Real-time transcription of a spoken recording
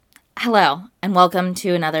Hello, and welcome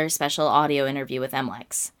to another special audio interview with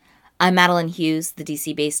MLEX. I'm Madeline Hughes, the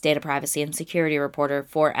DC-based data privacy and security reporter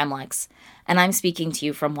for MLEX, and I'm speaking to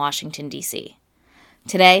you from Washington, D.C.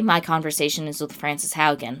 Today, my conversation is with Frances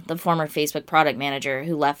Haugen, the former Facebook product manager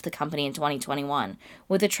who left the company in 2021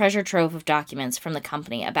 with a treasure trove of documents from the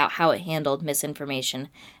company about how it handled misinformation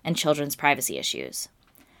and children's privacy issues.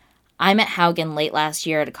 I met Haugen late last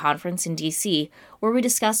year at a conference in D.C. where we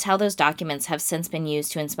discussed how those documents have since been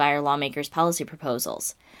used to inspire lawmakers' policy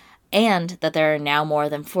proposals, and that there are now more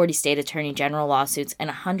than 40 state attorney general lawsuits and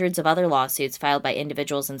hundreds of other lawsuits filed by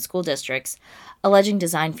individuals and school districts alleging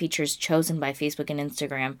design features chosen by Facebook and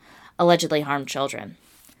Instagram allegedly harm children.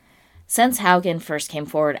 Since Haugen first came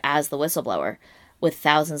forward as the whistleblower, with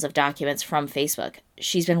thousands of documents from Facebook,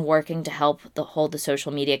 she's been working to help hold the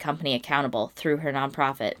social media company accountable through her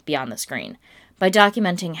nonprofit, Beyond the Screen, by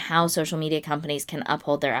documenting how social media companies can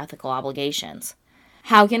uphold their ethical obligations.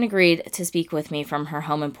 Haugen agreed to speak with me from her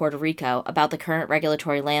home in Puerto Rico about the current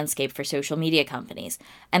regulatory landscape for social media companies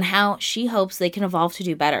and how she hopes they can evolve to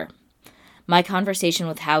do better. My conversation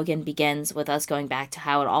with Haugen begins with us going back to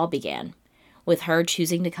how it all began, with her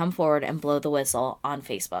choosing to come forward and blow the whistle on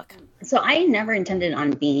Facebook. So I never intended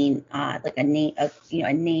on being a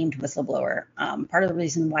named whistleblower. Part of the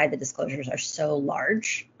reason why the disclosures are so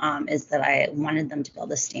large is that I wanted them to be able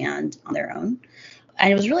to stand on their own.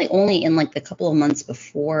 And it was really only in the couple of months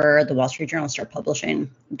before the Wall Street Journal started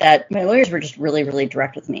publishing that my lawyers were just really, really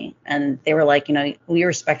direct with me. And they were like, we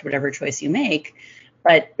respect whatever choice you make,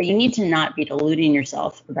 but you need to not be deluding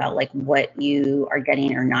yourself about what you are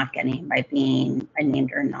getting or not getting by being a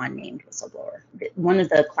named or non-named whistleblower. One of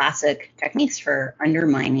the classic techniques for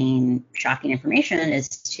undermining shocking information is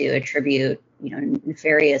to attribute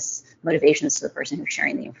nefarious motivations to the person who's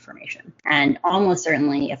sharing the information. And almost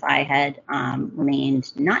certainly, if I had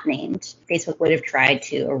remained not named, Facebook would have tried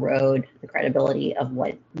to erode the credibility of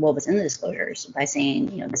what was in the disclosures by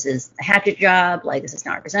saying, this is a hatchet job, this is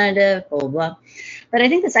not representative, blah, blah, blah. But I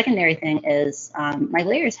think the secondary thing is my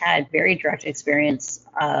lawyers had very direct experience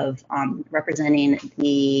of representing the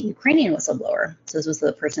Ukrainian whistleblower. So this was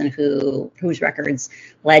the person whose records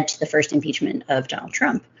led to the first impeachment of Donald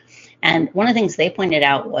Trump. And one of the things they pointed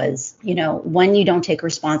out was, when you don't take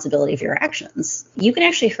responsibility for your actions, you can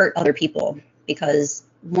actually hurt other people, because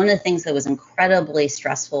one of the things that was incredibly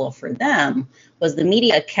stressful for them was the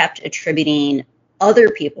media kept attributing other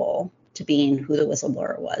people to being who the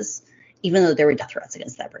whistleblower was, even though there were death threats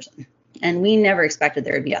against that person. And we never expected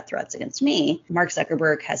there would be death threats against me. Mark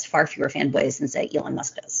Zuckerberg has far fewer fanboys than, say, Elon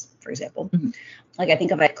Musk does, for example. Mm-hmm. I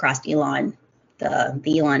think if I crossed Elon, the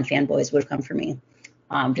Elon fanboys would have come for me.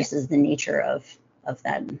 Just as the nature of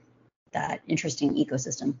that interesting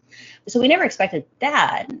ecosystem. So we never expected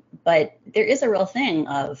that, but there is a real thing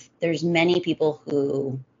of there's many people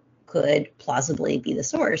who could plausibly be the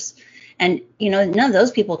source. And, none of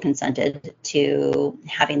those people consented to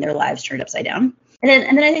having their lives turned upside down. And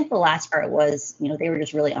then I think the last part was, they were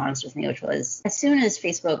just really honest with me, which was as soon as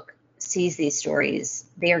Facebook sees these stories,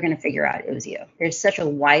 they are going to figure out it was you. There's such a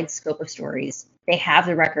wide scope of stories. They have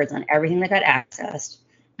the records on everything that got accessed.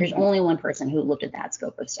 There's only one person who looked at that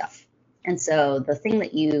scope of stuff. And so the thing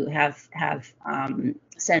that you have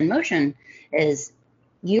set in motion is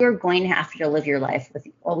you are going to have to live your life with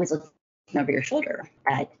always looking over your shoulder.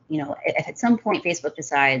 If at some point Facebook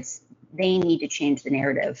decides they need to change the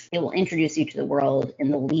narrative, it will introduce you to the world in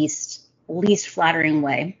the least flattering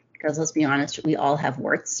way. Because let's be honest, we all have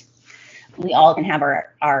warts. We all can have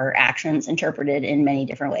our actions interpreted in many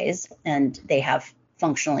different ways, and they have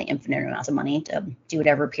functionally infinite amounts of money to do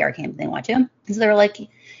whatever PR campaign they want to. And so they're like,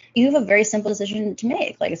 you have a very simple decision to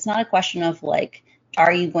make. It's not a question of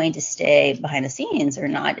are you going to stay behind the scenes or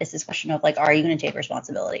not? It's this question of are you going to take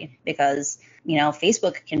responsibility? Because,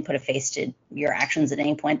 Facebook can put a face to your actions at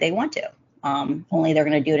any point they want to. Only they're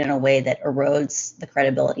going to do it in a way that erodes the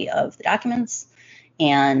credibility of the documents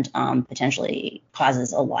and potentially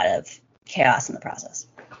causes a lot of chaos in the process.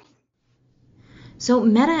 So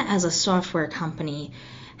Meta as a software company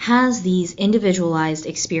has these individualized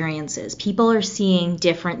experiences. People are seeing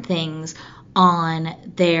different things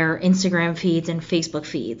on their Instagram feeds and Facebook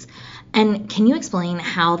feeds. And can you explain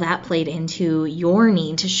how that played into your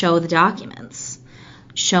need to show the documents,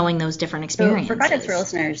 showing those different experiences? So for context for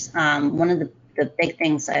listeners, one of the big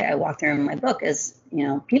things I walk through in my book is,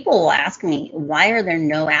 people will ask me, why are there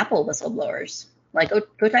no Apple whistleblowers?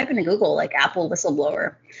 Go type into Google, Apple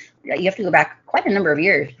whistleblower. You have to go back quite a number of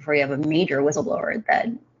years before you have a major whistleblower that,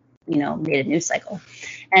 made a news cycle.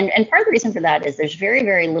 And part of the reason for that is there's very,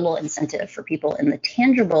 very little incentive for people in the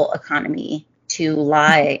tangible economy to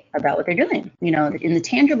lie about what they're doing. In the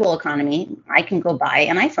tangible economy, I can go buy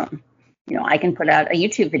an iPhone. I can put out a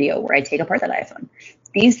YouTube video where I take apart that iPhone.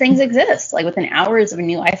 These things exist. Like within hours of a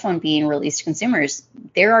new iPhone being released to consumers,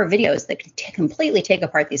 there are videos that can completely take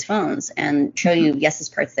apart these phones and show you, yes, this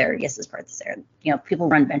part's there, yes, this part's there. People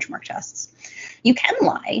run benchmark tests. You can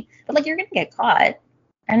lie, but like you're going to get caught.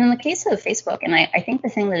 And in the case of Facebook, and I think the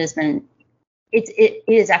thing that has been, it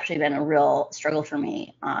has actually been a real struggle for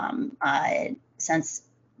me since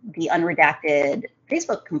the unredacted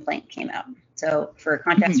Facebook complaint came out. So for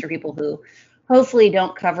context for people who hopefully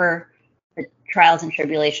don't cover the trials and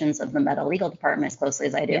tribulations of the Meta legal department as closely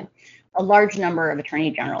as I do, a large number of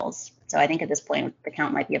attorney generals, so I think at this point the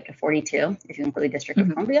count might be up to 42 if you include the District of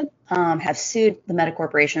Columbia, have sued the Meta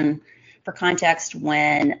Corporation. For context,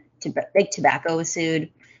 when Big Tobacco was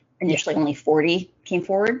sued, initially only 40 came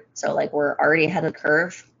forward. So like we're already ahead of the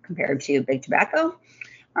curve compared to Big Tobacco.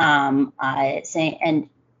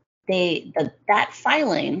 That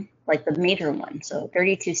filing, like the major one, so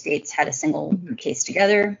 32 states had a single case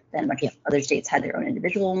together, then a bunch of other states had their own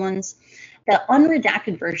individual ones. The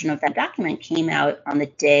unredacted version of that document came out on the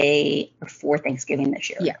day before Thanksgiving this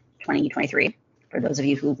year, 2023, for those of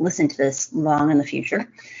you who listen to this long in the future.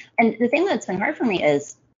 And the thing that's been hard for me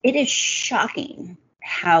is it is shocking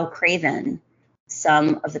how craven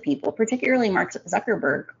some of the people, particularly Mark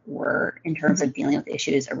Zuckerberg, were in terms of dealing with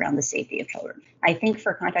issues around the safety of children. I think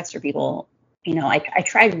for context for people, I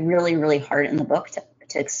tried really, really hard in the book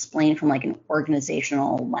to explain from like an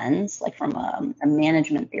organizational lens, like from a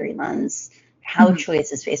management theory lens, how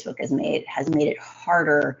choices Facebook has made it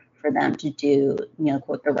harder for them to do,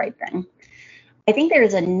 quote, the right thing. I think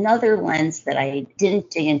there's another lens that I didn't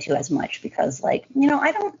dig into as much because, like,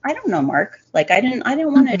 I don't know Mark. Like, I didn't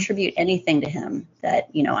want to attribute anything to him that,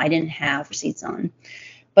 I didn't have receipts on.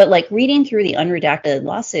 But like reading through the unredacted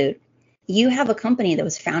lawsuit, you have a company that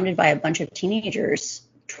was founded by a bunch of teenagers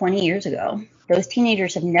 20 years ago. Those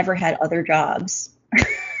teenagers have never had other jobs.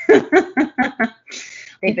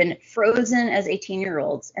 They've been frozen as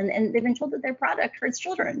 18-year-olds, and they've been told that their product hurts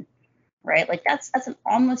children. Right? Like that's an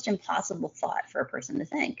almost impossible thought for a person to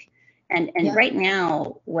think. And right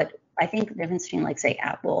now, what I think the difference between like say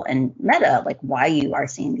Apple and Meta, like why you are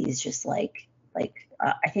seeing these just like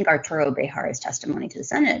I think Arturo Bejar's testimony to the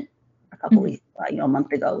Senate a couple weeks, a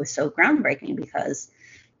month ago was so groundbreaking because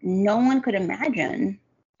no one could imagine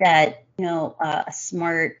that, a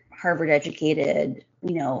smart Harvard educated,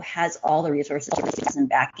 has all the resources and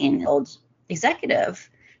backing old executive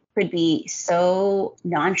could be so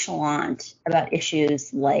nonchalant about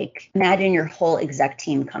issues like, imagine your whole exec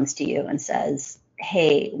team comes to you and says,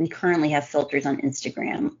 hey, we currently have filters on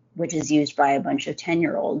Instagram, which is used by a bunch of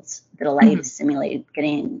 10-year-olds that allow you to simulate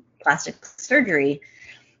getting plastic surgery.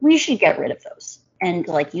 We should get rid of those. And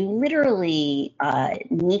like you literally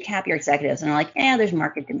kneecap your executives and are like, there's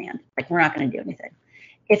market demand. Like we're not going to do anything.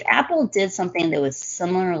 If Apple did something that was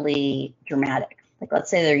similarly dramatic, like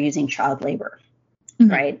let's say they're using child labor,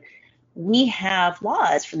 right? We have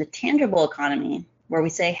laws for the tangible economy where we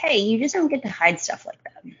say, hey, you just don't get to hide stuff like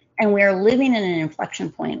that. And we're living in an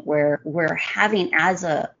inflection point where we're having as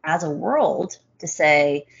a world to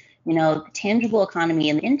say, the tangible economy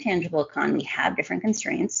and the intangible economy have different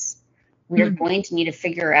constraints. We are going to need to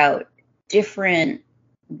figure out different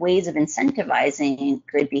ways of incentivizing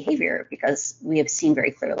good behavior because we have seen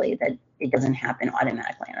very clearly that it doesn't happen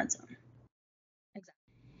automatically on its own.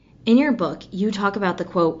 In your book, you talk about the,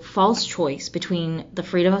 quote, false choice between the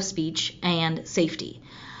freedom of speech and safety.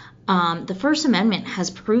 The First Amendment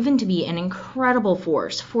has proven to be an incredible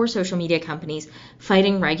force for social media companies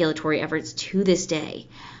fighting regulatory efforts to this day.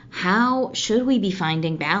 How should we be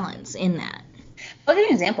finding balance in that? I'll give you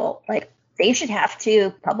an example. Like, they should have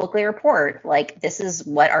to publicly report, like, this is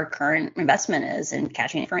what our current investment is in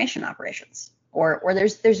catching information operations. Or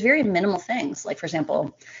there's very minimal things. Like, for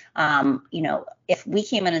example, if we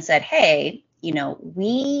came in and said, hey,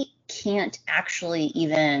 we can't actually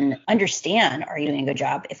even understand, are you doing a good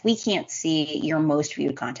job if we can't see your most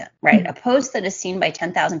viewed content, right? A post that is seen by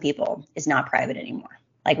 10,000 people is not private anymore.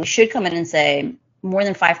 Like, we should come in and say more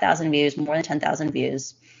than 5,000 views, more than 10,000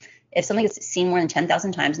 views. If something is seen more than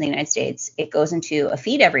 10,000 times in the United States, it goes into a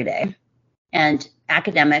feed every day, and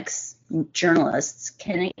academics, journalists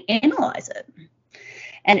can analyze it.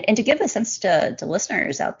 And to give a sense to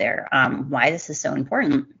listeners out there why this is so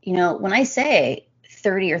important, when I say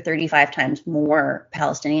 30 or 35 times more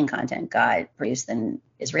Palestinian content got produced than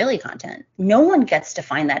Israeli content, no one gets to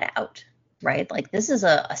find that out, right? Like, this is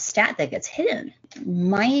a stat that gets hidden.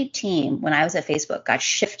 My team, when I was at Facebook, got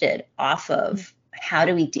shifted off of how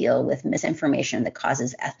do we deal with misinformation that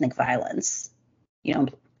causes ethnic violence,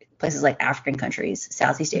 places like African countries,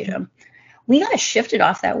 Southeast Asia. We got shifted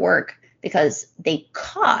off that work because they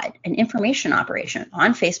caught an information operation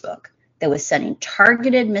on Facebook that was sending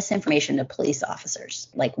targeted misinformation to police officers.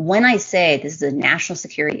 Like, when I say this is a national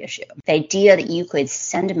security issue, the idea that you could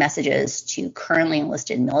send messages to currently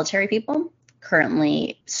enlisted military people,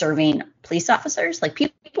 currently serving police officers, like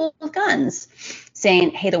people with guns,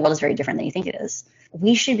 saying, hey, the world is very different than you think it is.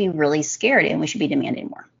 We should be really scared and we should be demanding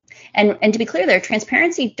more. And to be clear there,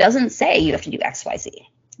 transparency doesn't say you have to do X, Y, Z,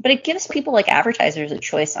 but it gives people like advertisers a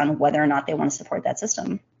choice on whether or not they want to support that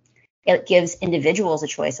system. It gives individuals a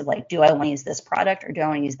choice of like, do I want to use this product or do I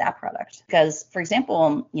want to use that product? Because, for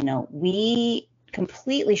example, we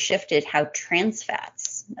completely shifted how trans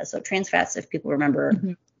fats, so trans fats, if people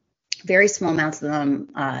remember, very small amounts of them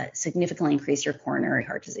significantly increase your coronary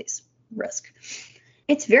heart disease risk.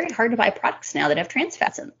 It's very hard to buy products now that have trans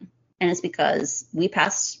fats in them. And it's because we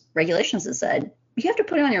passed regulations that said, you have to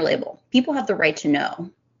put it on your label. People have the right to know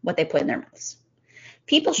what they put in their mouths.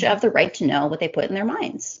 People should have the right to know what they put in their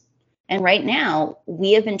minds. And right now,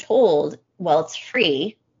 we have been told, well, it's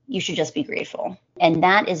free. You should just be grateful. And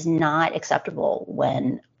that is not acceptable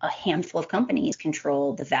when a handful of companies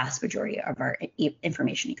control the vast majority of our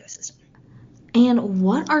information ecosystem. And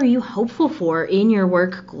what are you hopeful for in your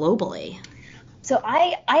work globally? So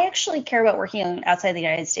I actually care about working outside the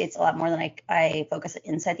United States a lot more than I focus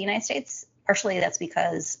inside the United States. Partially that's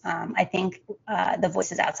because I think the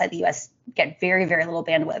voices outside the US get very, very little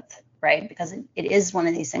bandwidth, right? Because it is one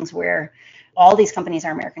of these things where all these companies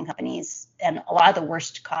are American companies, and a lot of the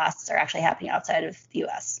worst costs are actually happening outside of the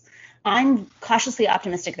US. I'm cautiously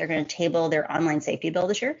optimistic they're going to table their online safety bill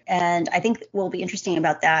this year. And I think what will be interesting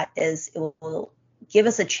about that is it will give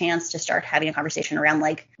us a chance to start having a conversation around,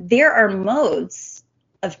 like, there are modes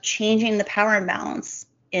of changing the power imbalance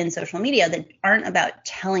in social media that aren't about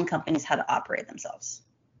telling companies how to operate themselves,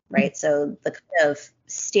 right? So the kind of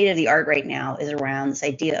state of the art right now is around this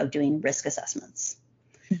idea of doing risk assessments,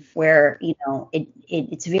 where,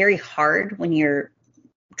 it's very hard when you're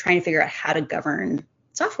trying to figure out how to govern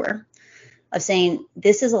software, of saying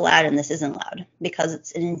this is allowed and this isn't allowed, because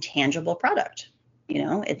it's an intangible product.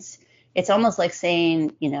 It's almost like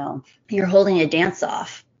saying, you're holding a dance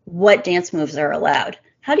off. What dance moves are allowed?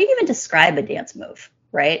 How do you even describe a dance move,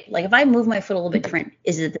 right? Like, if I move my foot a little bit different,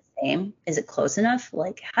 is it the same? Is it close enough?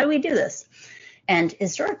 Like, how do we do this? And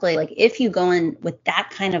historically, like, if you go in with that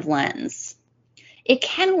kind of lens, it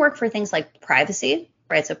can work for things like privacy,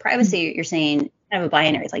 right? So privacy, you're saying kind of a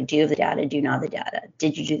binary. It's like, do you have the data? Do you not have the data?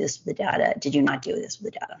 Did you do this with the data? Did you not do this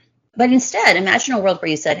with the data? But instead, imagine a world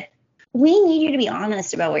where you said, we need you to be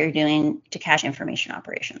honest about what you're doing to catch information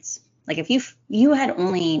operations. Like, if you had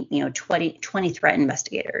only 20 threat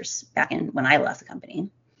investigators back in when I left the company.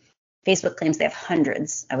 Facebook claims they have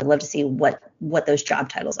hundreds. I would love to see what those job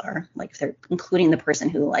titles are. Like, if they're including the person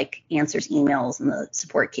who like answers emails in the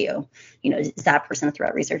support queue, is that person a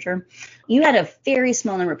threat researcher? You had a very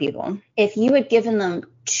small number of people. If you had given them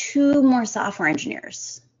 2 more software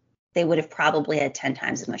engineers, they would have probably had 10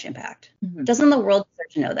 times as much impact. Doesn't the world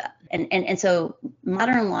deserve to know that? And so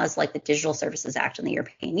modern laws like the Digital Services Act and the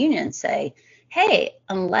European Union say, hey,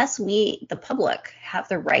 unless we, the public, have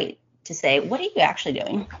the right to say, what are you actually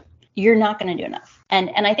doing? You're not going to do enough. And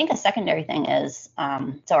I think a secondary thing is,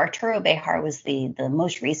 so Arturo Bejar was the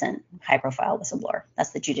most recent high-profile whistleblower.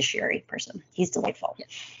 That's the judiciary person. He's delightful. Yeah.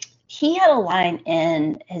 He had a line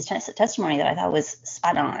in his testimony that I thought was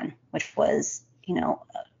spot on, which was,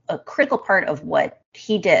 a critical part of what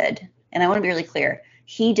he did. And I want to be really clear.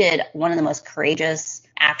 He did one of the most courageous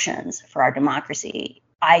actions for our democracy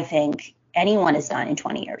I think anyone has done in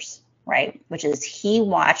 20 years. Right? Which is, he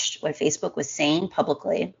watched what Facebook was saying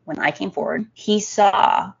publicly when I came forward. He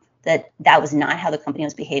saw that was not how the company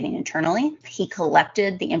was behaving internally. He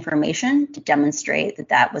collected the information to demonstrate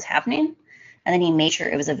that was happening. And then he made sure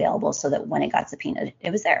it was available so that when it got subpoenaed,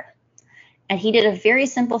 it was there. And he did a very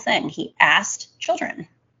simple thing. He asked children,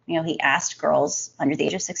 he asked girls under the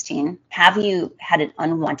age of 16, have you had an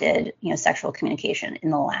unwanted, sexual communication in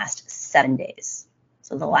the last 7 days?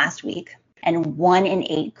 So the last week. And 1 in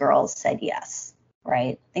 8 girls said yes,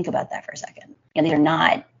 right? Think about that for a second. These are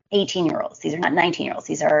not 18-year-olds. These are not 19-year-olds.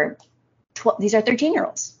 These are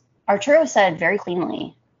 13-year-olds. Arturo said very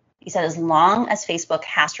cleanly, he said, as long as Facebook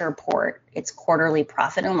has to report its quarterly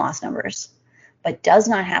profit and loss numbers, but does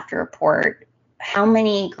not have to report how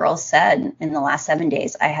many girls said in the last 7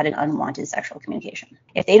 days, I had an unwanted sexual communication.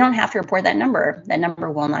 If they don't have to report that number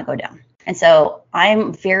will not go down. And so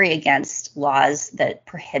I'm very against laws that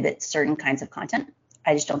prohibit certain kinds of content.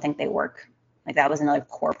 I just don't think they work. Like, that was another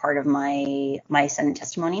core part of my Senate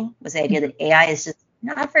testimony, was the idea that AI is just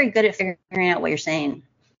not very good at figuring out what you're saying.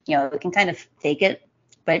 It can kind of fake it,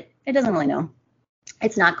 but it doesn't really know.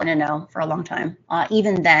 It's not going to know for a long time.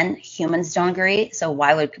 Even then, humans don't agree. So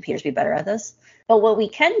why would computers be better at this? But what we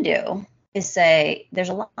can do is say there's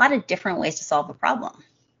a lot of different ways to solve a problem.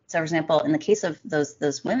 So, for example, in the case of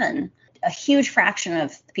those women, a huge fraction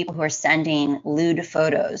of the people who are sending lewd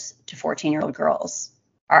photos to 14-year-old girls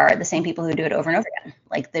are the same people who do it over and over again.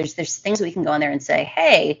 Like there's things we can go in there and say,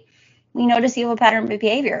 hey, we notice you have a pattern of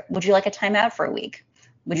behavior. Would you like a timeout for a week?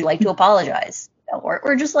 Would you like to apologize?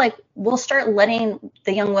 Or just like, we'll start letting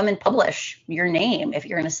the young women publish your name if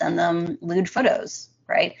you're going to send them lewd photos,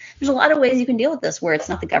 right? There's a lot of ways you can deal with this where it's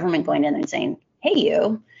not the government going in and saying, hey,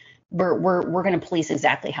 you, we're going to police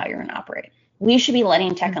exactly how you're going to operate. We should be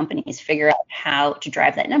letting tech companies figure out how to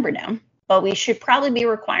drive that number down, but we should probably be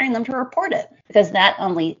requiring them to report it because that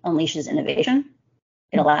only unleashes innovation.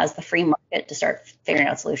 It allows the free market to start figuring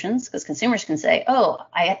out solutions because consumers can say, oh,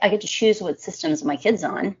 I get to choose what systems my kid's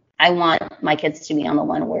on. I want my kids to be on the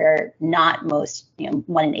one where not most,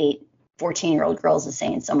 1 in 8 14-year-old girls is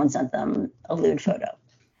saying someone sent them a lewd photo.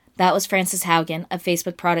 That was Frances Haugen, a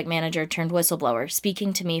Facebook product manager turned whistleblower,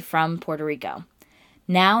 speaking to me from Puerto Rico.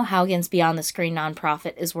 Now, Haugen's Beyond the Screen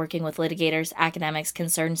nonprofit is working with litigators, academics,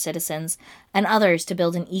 concerned citizens, and others to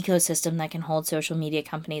build an ecosystem that can hold social media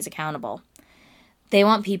companies accountable. They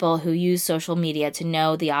want people who use social media to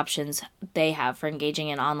know the options they have for engaging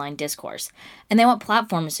in online discourse, and they want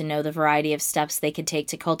platforms to know the variety of steps they could take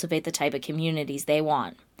to cultivate the type of communities they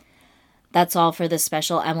want. That's all for this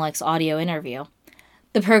special MLEX audio interview.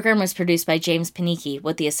 The program was produced by James Panicki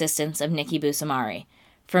with the assistance of Nikki Busamari.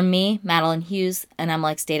 From me, Madeline Hughes, an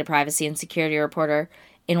MLEX data privacy and security reporter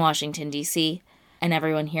in Washington, D.C., and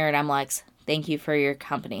everyone here at MLEX, thank you for your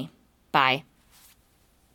company. Bye.